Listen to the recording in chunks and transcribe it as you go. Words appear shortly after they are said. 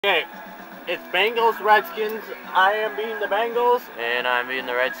Okay, it's Bengals, Redskins. I am beating the Bengals. And I'm beating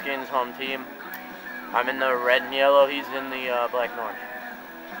the Redskins home team. I'm in the red and yellow, he's in the black and orange.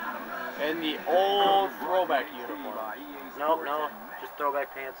 And the old throwback uniform. Nope, no, just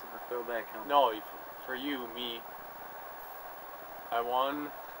throwback pants and the throwback helmet. No, for you, me. I won.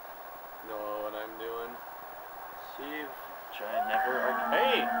 Know what I'm doing. See, which I never...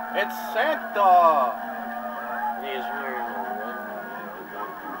 Hey, it's Santa! He's wearing a red.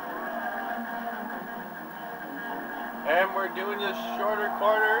 And we're doing the shorter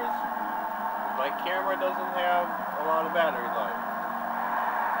quarters. My camera doesn't have a lot of battery life.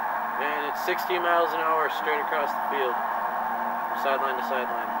 And it's 60 miles an hour straight across the field. From sideline to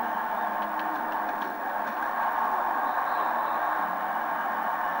sideline.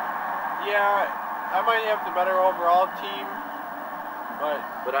 Yeah, I might have the better overall team,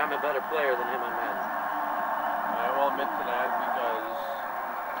 but I'm a better player than him on Madden. I will admit to that because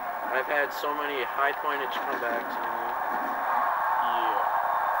I've had so many high pointage comebacks. Yeah.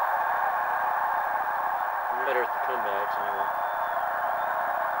 I'm better at the comebacks anyway.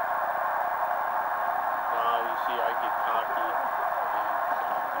 You see, I get cocky.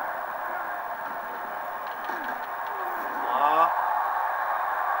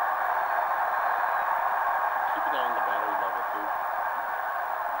 Keep it on the battery level too.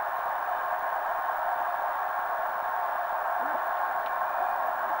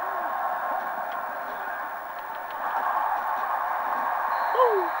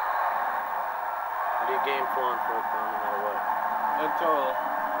 Woo! Do game full on fourth down no matter what. Until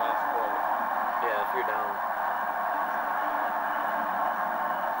last quarter. Yeah, if you're down.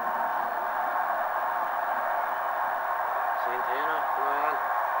 Santana, come on.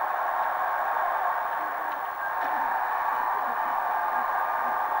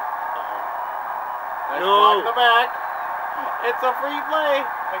 Nice No. block in the back. It's a free play.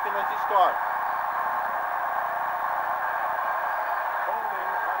 I can let you score.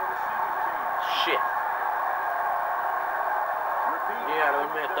 Shit. You gotta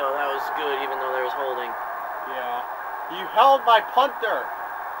admit though, that was good even though there was holding. Yeah. You held my punter.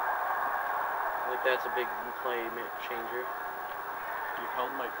 I think that's a big play changer. You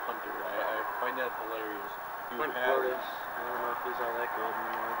held my punter. I find that hilarious. Clint Portis, I don't know if he's all that good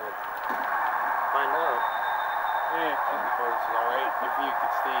anymore, but find out. Yeah, Clint Portis is alright if you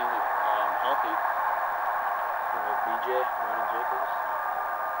could stay healthy. BJ, Martin Jacobs.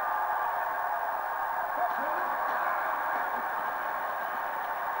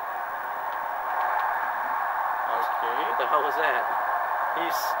 Okay. What the hell was that? He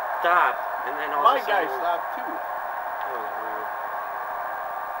stopped, and then all my of a sudden... guy stopped too. That was weird.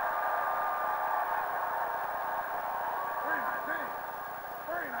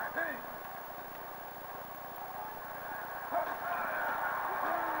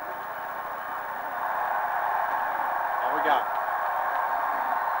 All we got.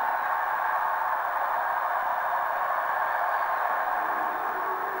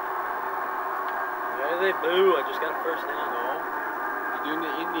 Why do they boo? I just got a first down. No. You're doing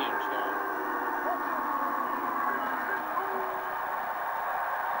the Indian chant.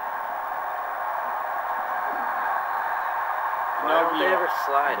 Why don't they ever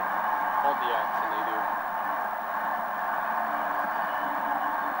slide? Hold the X and they do.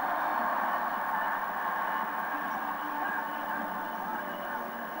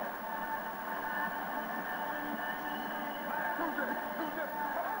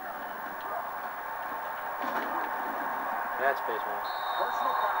 That's baseball.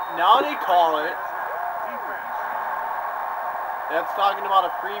 Now they call it. That's talking about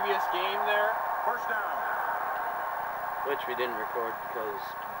a previous game there. First down. Which we didn't record because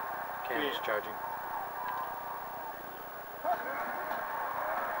Cam was charging.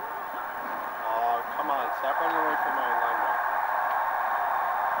 Oh, come on. Stop running away from my linebacker.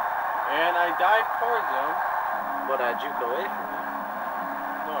 And I dive towards him. But I juke away from him.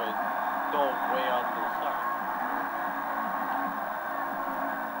 No, I dove way out to the side.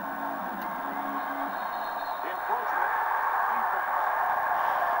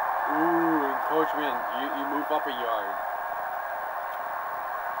 Ooh, encroachment. You move up a yard.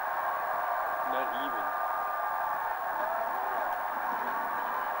 Not even.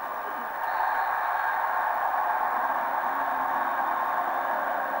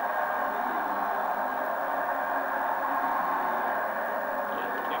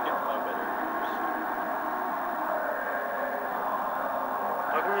 Can't get my better years.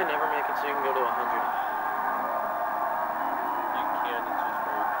 How come they never make it so you can go to 100? You can, it's just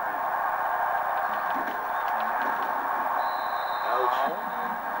very tight. Ouch.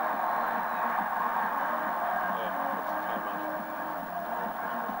 Yeah, what's the time on it?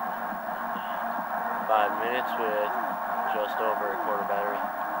 5 minutes with just over a quarter battery.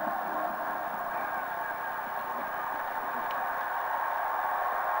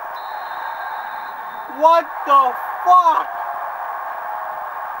 What the fuck?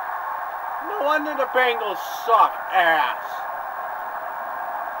 No wonder the Bengals suck ass.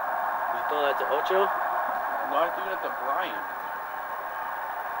 You throw that to Ocho? No, I threw that to Brian.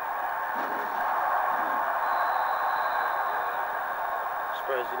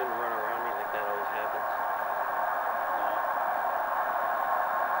 Surprised you didn't run around me like that always happens. No.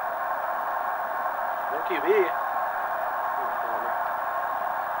 No QB.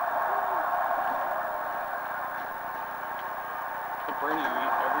 Brady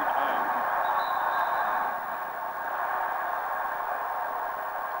every time.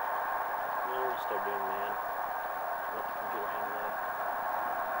 No, we'll start doing man. Let the computer handle that.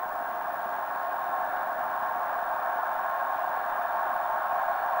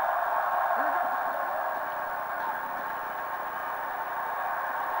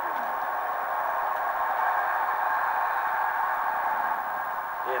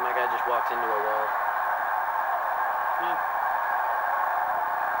 Yeah, my guy just walks into a wall. Yeah.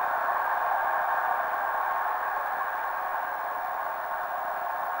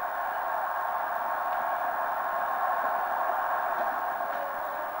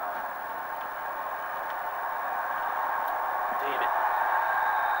 Damn it.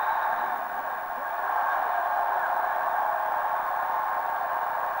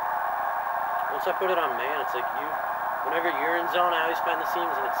 Once I put it on man, it's like you, whenever you're in zone, I always find the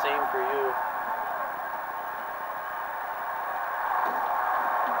seams and it's same for you.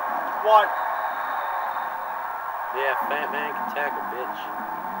 What? Yeah, fat man can tackle, bitch.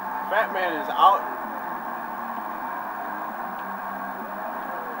 Fat man is out.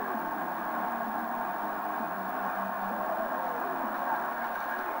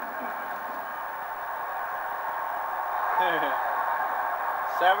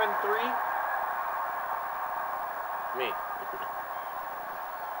 Seven, 3. Me.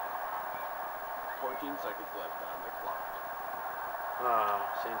 14 seconds left on the clock.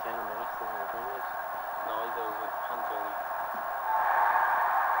 Santana Moss doesn't return this? No, he doesn't. Punt only.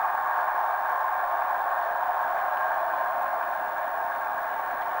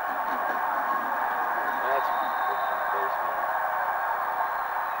 That's a good place, man.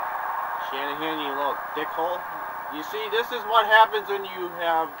 Shanahan, you little dickhole. You see, this is what happens when you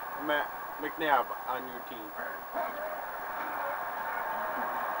have McNabb on your team.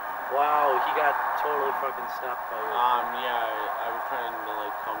 Wow, he got totally fucking stopped by your... Yeah, I was trying to,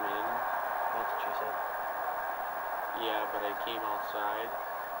 like, come in. That's what she said. Yeah, but I came outside.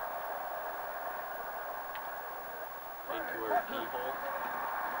 Into our pee hole.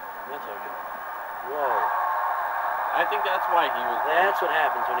 That's okay. Whoa. I think that's why he was... That's what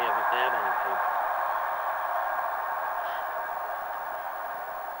happens when you have McNabb on your team.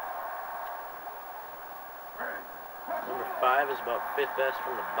 Number 5 is about 5th best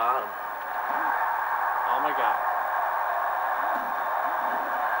from the bottom. Oh my god.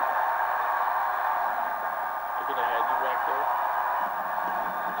 I could have had you back there.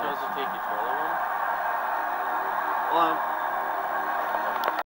 Chance to take your trailer one. Hold on.